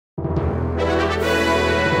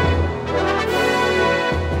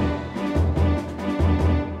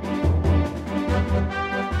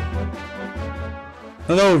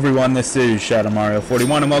Hello everyone, this is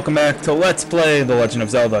ShadowMario41 and welcome back to Let's Play The Legend of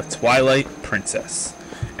Zelda Twilight Princess.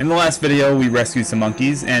 In the last video we rescued some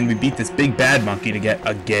monkeys and we beat this big bad monkey to get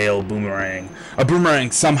a Gale Boomerang. A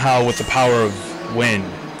boomerang somehow with the power of wind.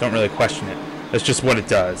 Don't really question it. That's just what it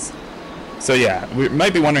does. So yeah, we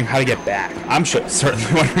might be wondering how to get back. I'm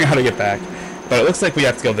certainly wondering how to get back. But it looks like we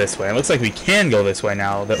have to go this way. It looks like we can go this way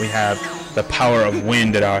now that we have the power of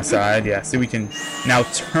wind at our side. Yeah, see, we can now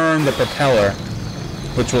turn the propeller,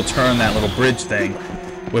 which will turn that little bridge thing,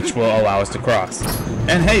 which will allow us to cross.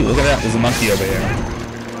 And hey, look at that, there's a monkey over here.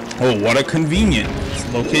 Oh, what a convenient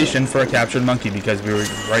location for a captured monkey, because we were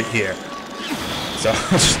right here. So I'm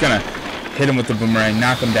just gonna hit him with the boomerang,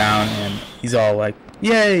 knock him down, and he's all like,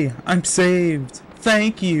 yay, I'm saved,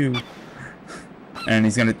 thank you. And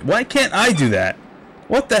he's gonna, why can't I do that?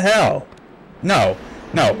 What the hell? No,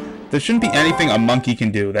 there shouldn't be anything a monkey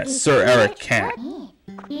can do that Sir Eric can't.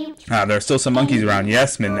 There are still some monkeys around.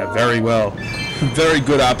 Yes, Minna, very well. Very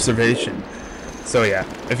good observation. So yeah,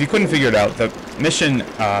 if you couldn't figure it out, the mission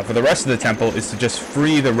for the rest of the temple is to just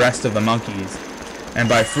free the rest of the monkeys. And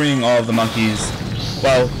by freeing all of the monkeys,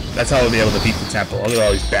 well, that's how we'll be able to beat the temple. Look at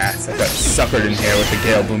all these bats. I got suckered in here with the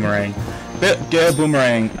Gale Boomerang. Gale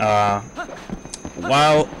Boomerang,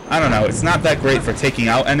 while, I don't know, it's not that great for taking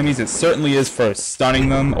out enemies, it certainly is for stunning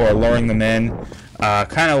them or luring them in.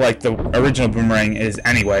 Kind of like the original Boomerang is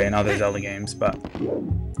anyway in other Zelda games, but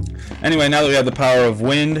anyway, now that we have the power of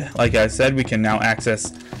wind, like I said, we can now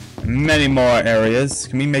access many more areas.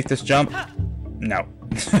 Can we make this jump? No.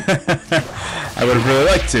 I would have really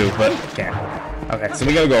liked to, but can't. Okay, so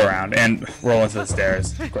we gotta go around and roll into the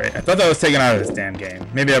stairs. Great. I thought that was taken out of this damn game.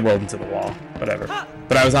 Maybe I rolled into the wall. Whatever.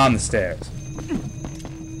 But I was on the stairs.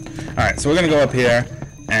 Alright, so we're gonna go up here,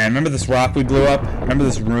 and remember this rock we blew up? Remember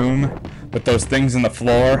this room with those things in the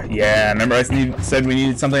floor? Yeah, remember I said we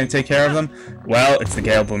needed something to take care of them? Well, it's the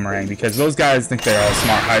Gale Boomerang, because those guys think they're all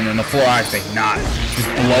smart hiding in the floor. I think not. Just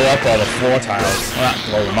blow up all the floor tiles. Well, not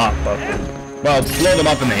blow them up, but, well, blow them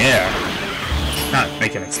up in the air. Not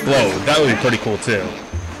make them explode. That would be pretty cool, too.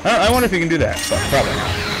 I wonder if you can do that, but probably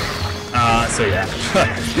not. So yeah,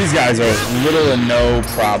 these guys are little and no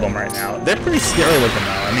problem right now. They're pretty scary looking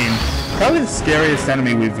though. I mean, probably the scariest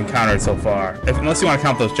enemy we've encountered so far. Unless you want to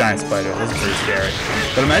count those giant spiders, those are pretty scary.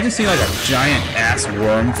 But imagine seeing like a giant ass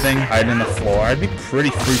worm thing hiding in the floor. I'd be pretty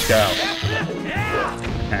freaked out.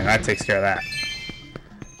 And that takes care of that.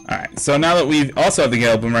 Alright, so now that we also have the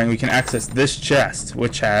Gale Boomerang, we can access this chest,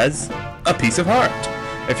 which has a piece of heart.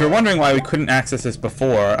 If you're wondering why we couldn't access this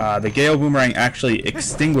before, the Gale Boomerang actually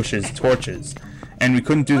extinguishes torches. And we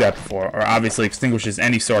couldn't do that before, or obviously extinguishes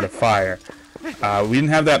any sort of fire. We didn't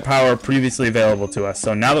have that power previously available to us,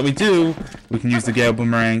 so now that we do, we can use the Gale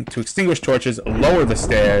Boomerang to extinguish torches, lower the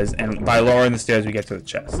stairs, and by lowering the stairs we get to the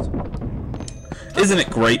chest. Isn't it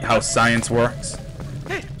great how science works?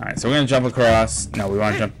 Alright, so we're going to jump across. No, we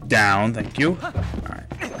want to jump down, thank you.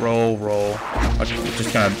 Alright, roll.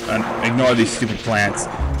 Just going to ignore these stupid plants.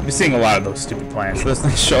 I've been seeing a lot of those stupid plants. Those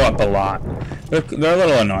things show up a lot. They're a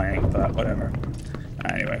little annoying, but whatever.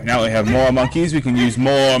 Anyway, now we have more monkeys. We can use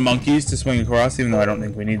more monkeys to swing across, even though I don't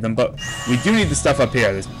think we need them. But we do need the stuff up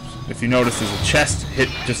here. If you notice, there's a chest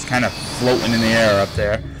just kind of floating in the air up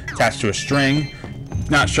there, attached to a string.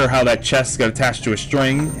 Not sure how that chest got attached to a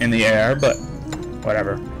string in the air, but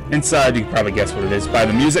whatever. Inside, you can probably guess what it is by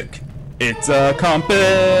the music. It's a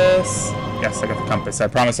compass. Yes, I got the compass. I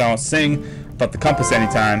promise I won't sing about the compass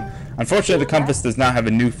anytime. Unfortunately, the compass does not have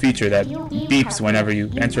a new feature that beeps whenever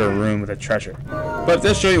you enter a room with a treasure. But it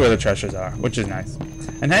does show you where the treasures are, which is nice.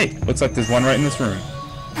 And hey, looks like there's one right in this room.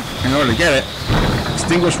 In order to get it,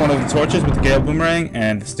 extinguish one of the torches with the Gale Boomerang,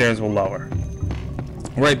 and the stairs will lower.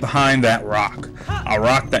 Right behind that rock. A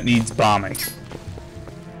rock that needs bombing.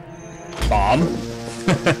 Bomb?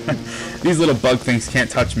 These little bug things can't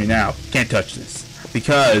touch me now. Can't touch this.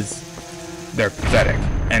 Because they're pathetic.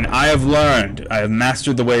 And I have learned. I have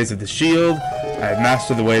mastered the ways of the shield. I have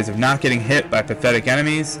mastered the ways of not getting hit by pathetic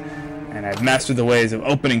enemies. And I've mastered the ways of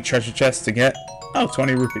opening treasure chests to get,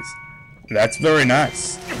 20 rupees. That's very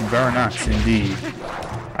nice. Very nice indeed.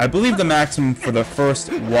 I believe the maximum for the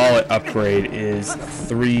first wallet upgrade is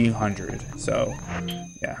 300. So,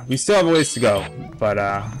 yeah, we still have a ways to go. But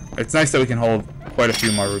it's nice that we can hold quite a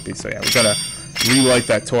few more rupees. So yeah, we gotta relight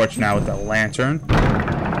that torch now with the lantern.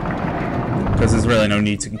 Because there's really no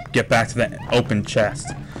need to get back to the open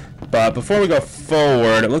chest. But before we go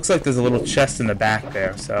forward, it looks like there's a little chest in the back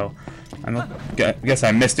there, so I guess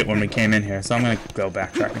I missed it when we came in here, so I'm going to go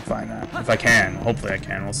backtrack and find that. If I can. Hopefully I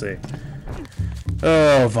can. We'll see.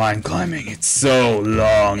 Oh, vine climbing. It's so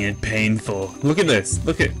long and painful. Look at this.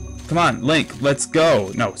 Look at... Come on, Link. Let's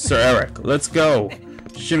go. No, Sir Eric. Let's go.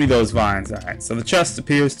 Shimmy those vines. Alright, so the chest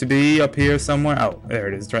appears to be up here somewhere. Oh, there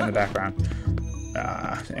it is. It's right in the background.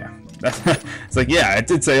 Yeah. It's like, yeah, it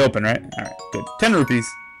did say open, right? Alright, good. 10 rupees.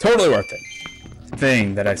 Totally worth it.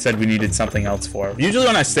 Thing that I said we needed something else for. Usually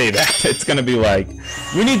when I say that, it's gonna be like,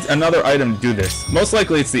 we need another item to do this. Most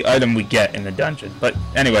likely it's the item we get in the dungeon. But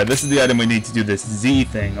anyway, this is the item we need to do this Z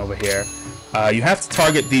thing over here. You have to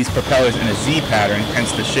target these propellers in a Z pattern,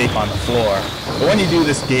 hence the shape on the floor. But when you do,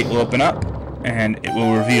 this gate will open up, and it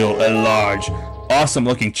will reveal a large, awesome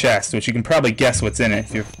looking chest, which you can probably guess what's in it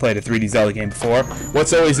if you've played a 3D Zelda game before.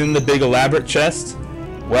 What's always in the big elaborate chest?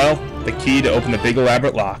 Well, the key to open the big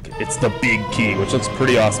elaborate lock. It's the big key, which looks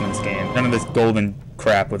pretty awesome in this game. None of this golden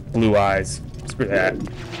crap with blue eyes. Screw that.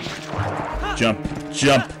 Jump,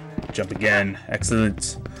 jump, jump again.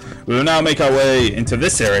 Excellent. We will now make our way into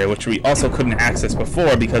this area, which we also couldn't access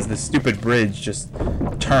before because the stupid bridge just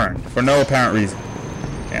turned for no apparent reason.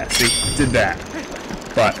 Yeah, see, it did that.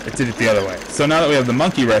 But it did it the other way. So now that we have the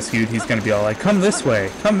monkey rescued, he's going to be all like, come this way,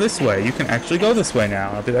 you can actually go this way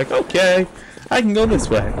now. I'll be like, okay, I can go this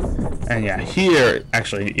way. And yeah, here,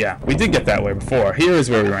 actually, yeah, we did get that way before. Here is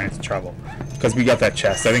where we ran into trouble. Because we got that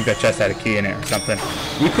chest. I think that chest had a key in it or something.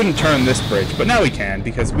 We couldn't turn this bridge, but now we can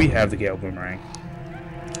because we have the Gale Boomerang.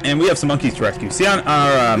 And we have some monkeys to rescue. See on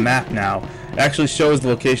our map now, it actually shows the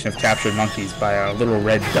location of captured monkeys by a little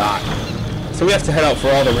red dot. So we have to head out for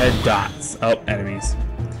all the red dots. Oh, enemies.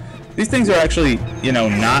 These things are actually, you know,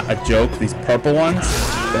 not a joke. These purple ones,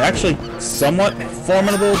 they're actually somewhat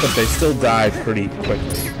formidable, but they still die pretty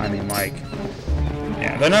quickly. I mean, like,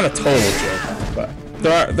 yeah, they're not a total joke, but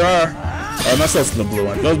there are, or unless those are the blue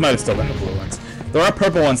ones. Those might have still been the blue ones. There are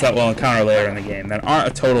purple ones that we'll encounter later in the game that aren't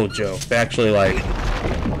a total joke. They actually, like,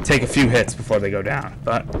 take a few hits before they go down.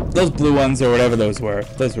 But those blue ones, or whatever those were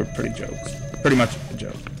pretty jokes. Pretty much a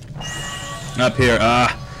joke. Up here,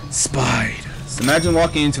 spiders. Imagine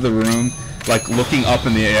walking into the room, like looking up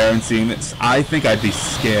in the air and seeing this. I think I'd be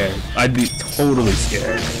scared. I'd be totally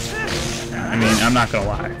scared. I mean, I'm not gonna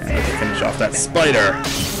lie. I have to finish off that spider.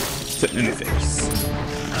 In the face.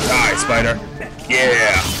 Die, spider.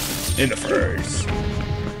 Yeah! In the face.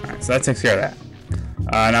 Alright, so that takes care of that.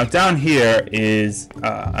 Now down here is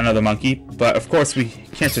another monkey, but of course we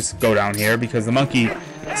can't just go down here because the monkey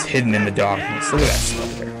is hidden in the darkness. Look at that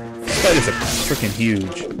spider. Spiders are freaking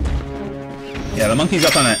huge. Yeah, the monkey's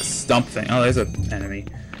up on that stump thing. Oh, there's an enemy.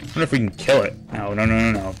 I wonder if we can kill it. No, no, no,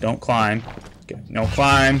 no, no. Don't climb. Okay, no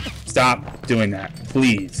climb. Stop doing that,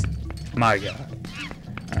 please. My God.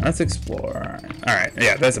 Alright, let's explore. Alright,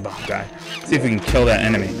 yeah, there's a bomb guy. See if we can kill that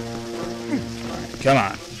enemy. Alright, come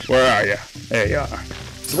on. Where are you? There you are.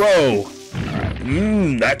 Throw!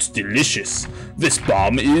 Alright, that's delicious. This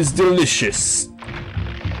bomb is delicious.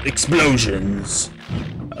 Explosions.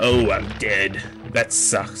 Oh, I'm dead. That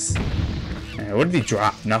sucks. What did he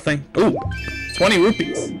drop? Nothing? Ooh, 20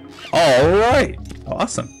 rupees. Alright.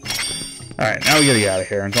 Awesome. Alright, now we gotta get out of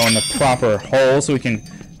here and go in the proper hole so we can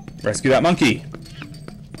rescue that monkey.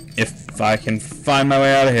 If I can find my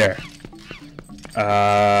way out of here.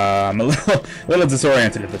 I'm a little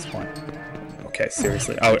disoriented at this point. Okay,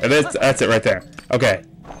 seriously. Oh, that's it right there. Okay.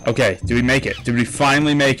 Okay, did we make it? Did we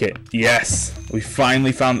finally make it? Yes. We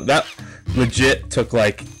finally found that. Legit took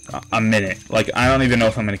like a minute. Like, I don't even know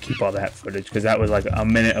if I'm going to keep all that footage because that was like a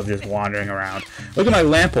minute of just wandering around. Look at my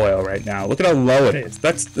lamp oil right now. Look at how low it is.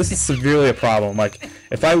 This is severely a problem. Like,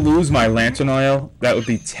 if I lose my lantern oil, that would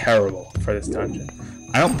be terrible for this dungeon.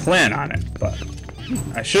 I don't plan on it, but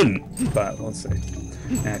I shouldn't, but we'll see.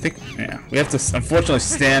 And I think, yeah, we have to unfortunately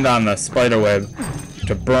stand on the spider web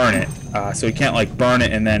to burn it, so we can't like burn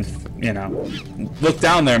it and then, you know, look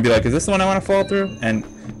down there and be like, is this the one I want to fall through? And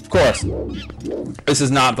of course, this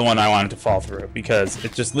is not the one I wanted to fall through because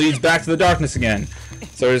it just leads back to the darkness again.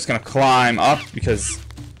 So we're just gonna climb up because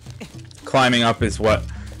climbing up is what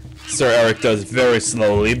Sir Eric does very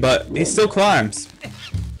slowly, but he still climbs.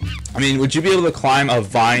 I mean, would you be able to climb a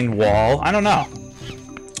vine wall? I don't know.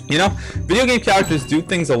 You know, video game characters do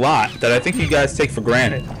things a lot that I think you guys take for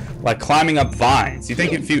granted, like climbing up vines. You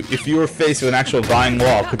think if you were faced with an actual vine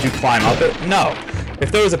wall, could you climb up it? No.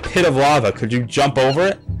 If there was a pit of lava, could you jump over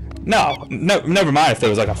it? No. Never mind if there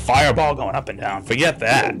was like a fireball going up and down. Forget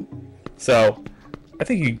that. So, I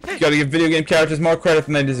think you gotta give video game characters more credit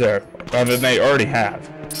than they deserve, or than they already have.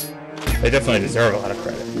 They definitely deserve a lot of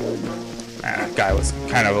credit. That guy was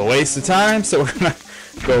kind of a waste of time, so we're gonna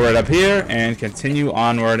go right up here and continue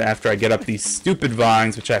onward after I get up these stupid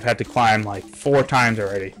vines, which I've had to climb like 4 times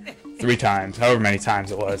already. 3 times, however many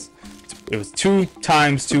times it was. It was 2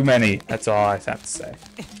 times too many, that's all I have to say.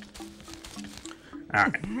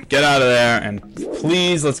 Alright, get out of there, and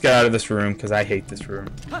please let's get out of this room, because I hate this room.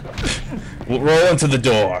 We'll roll into the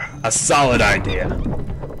door. A solid idea.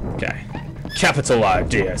 Okay. Capital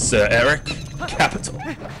idea, Sir Eric. Capital.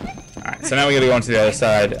 Alright, so now we gotta go on to the other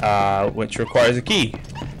side, which requires a key.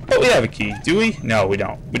 But we have a key, do we? No, we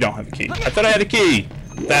don't. We don't have a key. I thought I had a key.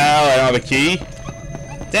 What the hell? I don't have a key?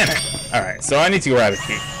 Damn it. Alright, so I need to go grab a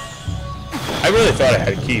key. I really thought I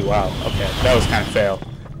had a key. Wow. Okay, that was kind of fail.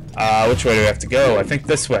 Which way do we have to go? I think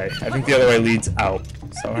this way. I think the other way leads out.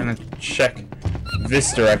 So I'm gonna check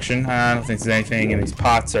this direction. I don't think there's anything in these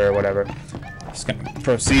pots or whatever. Just gonna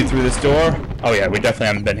proceed through this door. Oh yeah, we definitely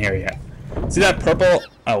haven't been here yet. See that purple?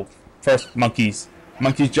 Oh, first monkeys.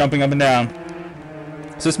 Monkeys jumping up and down.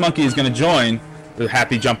 So this monkey is gonna join the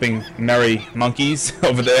happy jumping merry monkeys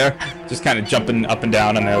over there, just kind of jumping up and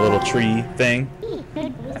down on their little tree thing.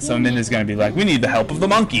 So Minda's gonna be like, we need the help of the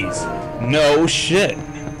monkeys. No shit.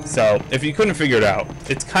 So if you couldn't figure it out,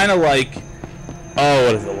 it's kind of like, oh,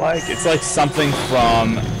 what is it like? It's like something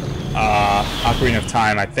from Ocarina of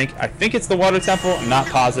Time. I think it's the Water Temple. I'm not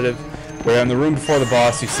positive. Where in the room before the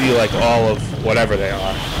boss, you see like all of whatever they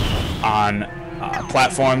are on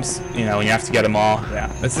platforms. You know, and you have to get them all.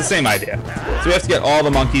 Yeah, it's the same idea. So we have to get all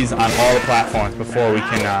the monkeys on all the platforms before we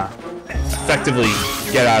can effectively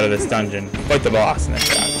get out of this dungeon, fight the boss, and then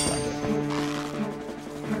get out of this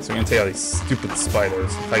dungeon. So we're gonna take all these stupid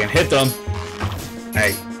spiders. If I can hit them.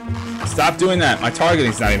 Hey, stop doing that. My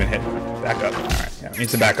targeting's not even hitting. Back up. Alright, yeah, need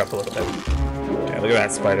to back up a little bit. Okay, look at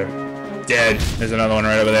that spider. Dead. There's another one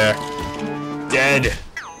right over there. Dead.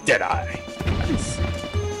 Dead eye. Nice.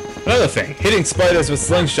 Another thing, hitting spiders with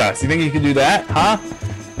slingshots. You think you could do that? Huh?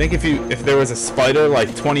 Think if there was a spider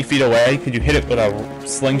like 20 feet away, could you hit it with a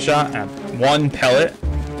slingshot and one pellet?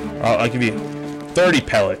 I'll give you 30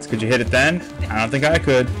 pellets. Could you hit it then? I don't think I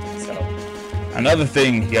could. So, another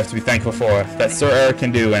thing you have to be thankful for that Sir Eric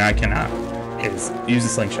can do and I cannot is use a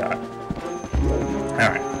slingshot.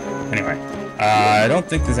 Alright. Anyway, I don't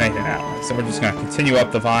think there's anything that way, so we're just going to continue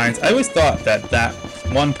up the vines. I always thought that that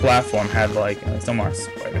one platform had like... there's no more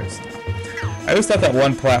spiders. I always thought that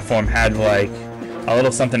one platform had like a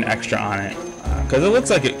little something extra on it. Because it looks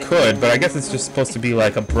like it could, but I guess it's just supposed to be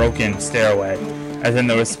like a broken stairway. As in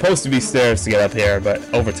there was supposed to be stairs to get up here, but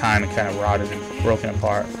over time it kind of rotted and broken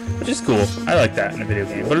apart. Which is cool. I like that in a video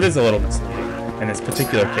game. But it is a little misleading in this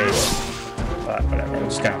particular case. But whatever. I'm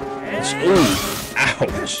just kind of... Ooh!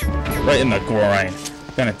 Ouch! Right in the groin.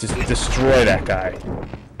 I'm gonna just destroy that guy.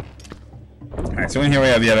 Alright, so in here we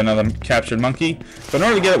have yet another captured monkey. But in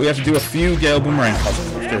order to get it, we have to do a few Gale Boomerang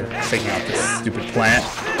puzzles after taking out this stupid plant.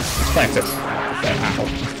 These plants are... Ow.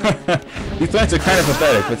 These plants are kind of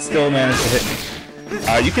pathetic, but still manage to hit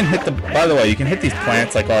me. You can hit the... By the way, you can hit these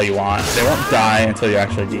plants like all you want. They won't die until you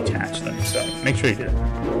actually detach them, so make sure you do.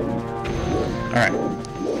 Alright.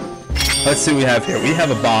 Let's see what we have here. We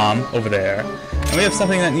have a bomb over there. And we have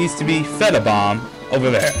something that needs to be fed a bomb over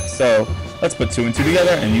there. So, let's put two and two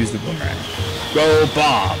together and use the boomerang. Go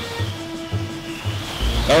bomb!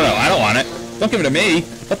 Oh no, I don't want it. Don't give it to me.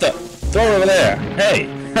 What the? Throw it over there. Hey!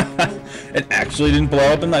 It actually didn't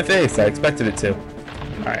blow up in my face. I expected it to.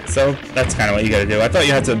 Alright, so that's kind of what you gotta do. I thought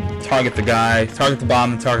you had to target the guy, target the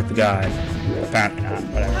bomb, and target the guy. Apparently not.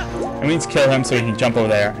 Whatever. And we need to kill him so he can jump over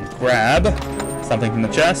there and grab something from the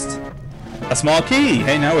chest. A small key!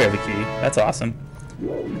 Hey, now we have a key. That's awesome.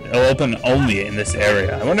 It'll open only in this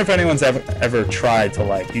area. I wonder if anyone's ever tried to,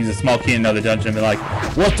 like, use a small key in another dungeon and be like,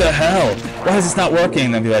 what the hell? Why is this not working?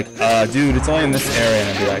 And they'll be like, dude, it's only in this area.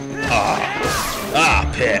 And they'll be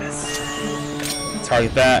like, piss.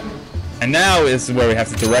 Target that. And now is where we have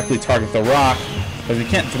to directly target the rock, because we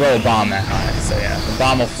can't throw a bomb that high. So yeah, the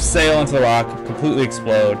bomb will sail into the rock, completely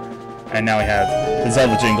explode, and now we have the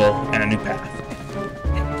Zelda jingle and a new path.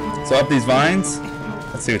 So up these vines,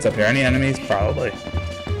 let's see what's up here. Any enemies? Probably.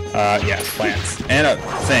 Yeah, plants. And a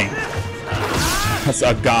thing. That's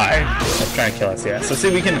a guy that's trying to kill us, yeah. So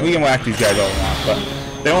see, we can whack these guys all we want,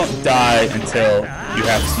 but they won't die until you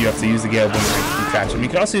have to use the Gale Boomerang to detach them. You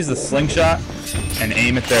can also use the slingshot and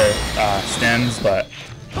aim at their stems, but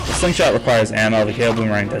the slingshot requires ammo, the Gale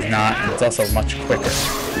Boomerang does not, and it's also much quicker.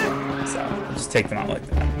 So, we'll just take them out like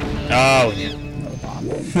that. Oh, yeah, another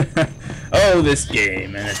bomb. Oh, this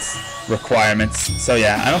game and its requirements. So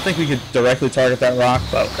yeah, I don't think we could directly target that rock,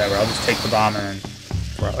 but whatever, I'll just take the bomb and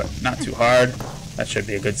throw it. Not too hard. That should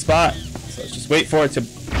be a good spot. So let's just wait for it to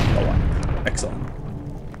go on. Excellent.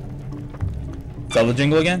 Zelda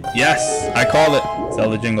jingle again? Yes! I called it!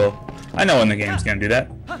 Zelda jingle. I know when the game's gonna do that.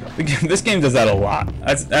 This game does that a lot.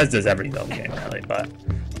 As does every Zelda game, really, but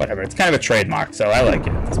whatever. It's kind of a trademark, so I like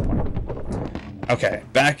it at this point. Okay,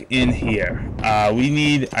 back in here. We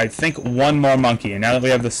need, I think, one more monkey. And now that we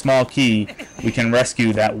have the small key, we can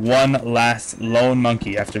rescue that one last lone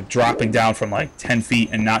monkey after dropping down from like 10 feet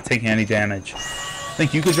and not taking any damage.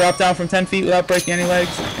 Think you could drop down from 10 feet without breaking any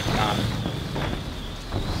legs?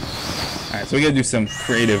 Alright, so we gotta do some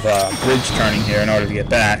creative bridge turning here in order to get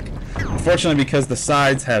back. Unfortunately, because the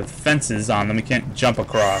sides have fences on them, we can't jump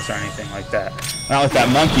across or anything like that. Not like that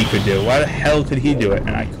monkey could do. Why the hell could he do it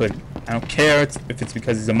and I couldn't? I don't care if it's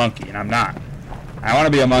because he's a monkey, and I'm not. I want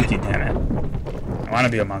to be a monkey, damn it. I want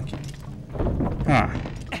to be a monkey. Huh.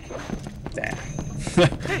 Damn.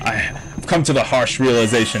 I've come to the harsh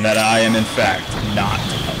realization that I am, in fact, not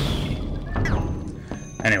a monkey.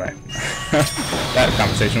 Anyway. That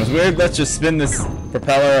conversation was weird. Let's just spin this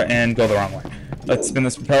propeller and go the wrong way. Let's spin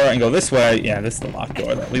this propeller and go this way. Yeah, this is the locked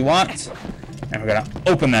door that we want. And we're going to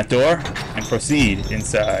open that door and proceed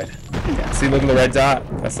inside. Yeah, see, look at the red dot.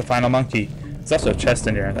 That's the final monkey. There's also a chest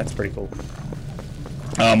in here. That's pretty cool.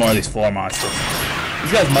 More of these floor monsters.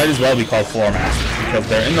 These guys might as well be called floor masters because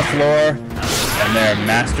they're in the floor and they're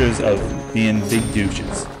masters of being big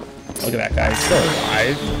douches. Look at that guy. He's still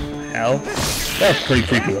alive. Hell. They're pretty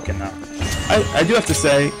creepy looking though. I do have to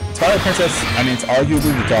say, Twilight Princess, I mean, it's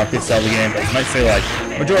arguably the darkest Zelda game, but you might say, like,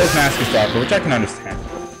 Majora's Mask is darker, which I can understand.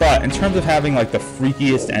 But in terms of having, like, the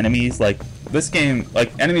freakiest enemies, like, this game,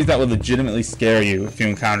 like, enemies that would legitimately scare you if you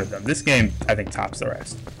encountered them, this game, I think, tops the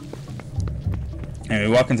rest. And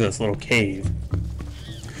we walk into this little cave.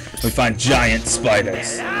 We find giant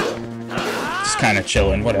spiders. Just kind of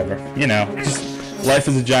chilling, whatever. You know, just life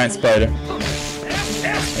is a giant spider.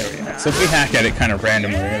 Yeah, there we go. So if we hack at it kind of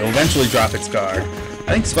randomly, it'll eventually drop its guard.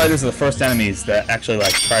 I think spiders are the first enemies that actually,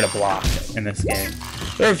 like, try to block in this game.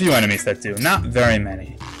 There are a few enemies that do. Not very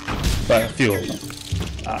many, but a few of them.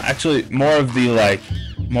 Actually, more of the, like,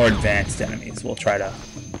 more advanced enemies will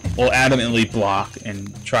adamantly block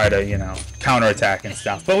and try to, you know, counterattack and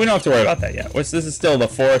stuff. But we don't have to worry about that yet. This is still the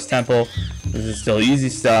forest temple. This is still easy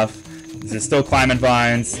stuff. This is still climbing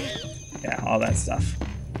vines. Yeah, all that stuff.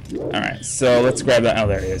 Alright, so let's grab that. Oh,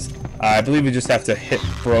 there he is. I believe we just have to hit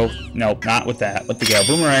both. Nope, not with that. With the Gale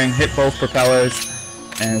Boomerang, hit both propellers,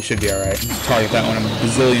 and it should be alright. Just target that one a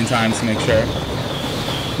bazillion times to make sure.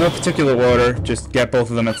 No particular order, just get both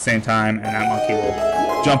of them at the same time, and that monkey will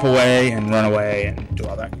jump away and run away and do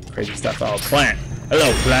all that crazy stuff. Oh, plant!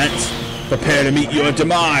 Hello, plants! Prepare to meet your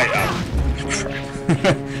demise! Oh,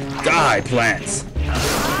 die, plants!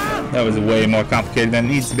 That was way more complicated than it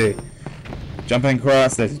needs to be. Jumping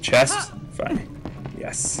across, there's a chest. Fine.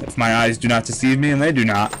 Yes, if my eyes do not deceive me, and they do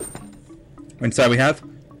not. Inside we have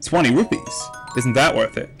 20 rupees. Isn't that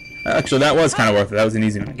worth it? Actually, that was kind of worth it. That was an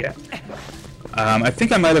easy one to get. I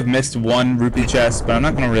think I might have missed one rupee chest, but I'm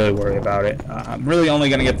not going to really worry about it. I'm really only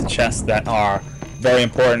going to get the chests that are very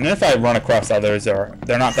important. And if I run across others, they're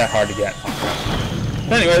not that hard to get.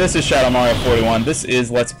 But anyway, this is ShadowMario41. This is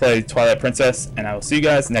Let's Play Twilight Princess, and I will see you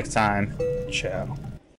guys next time. Ciao.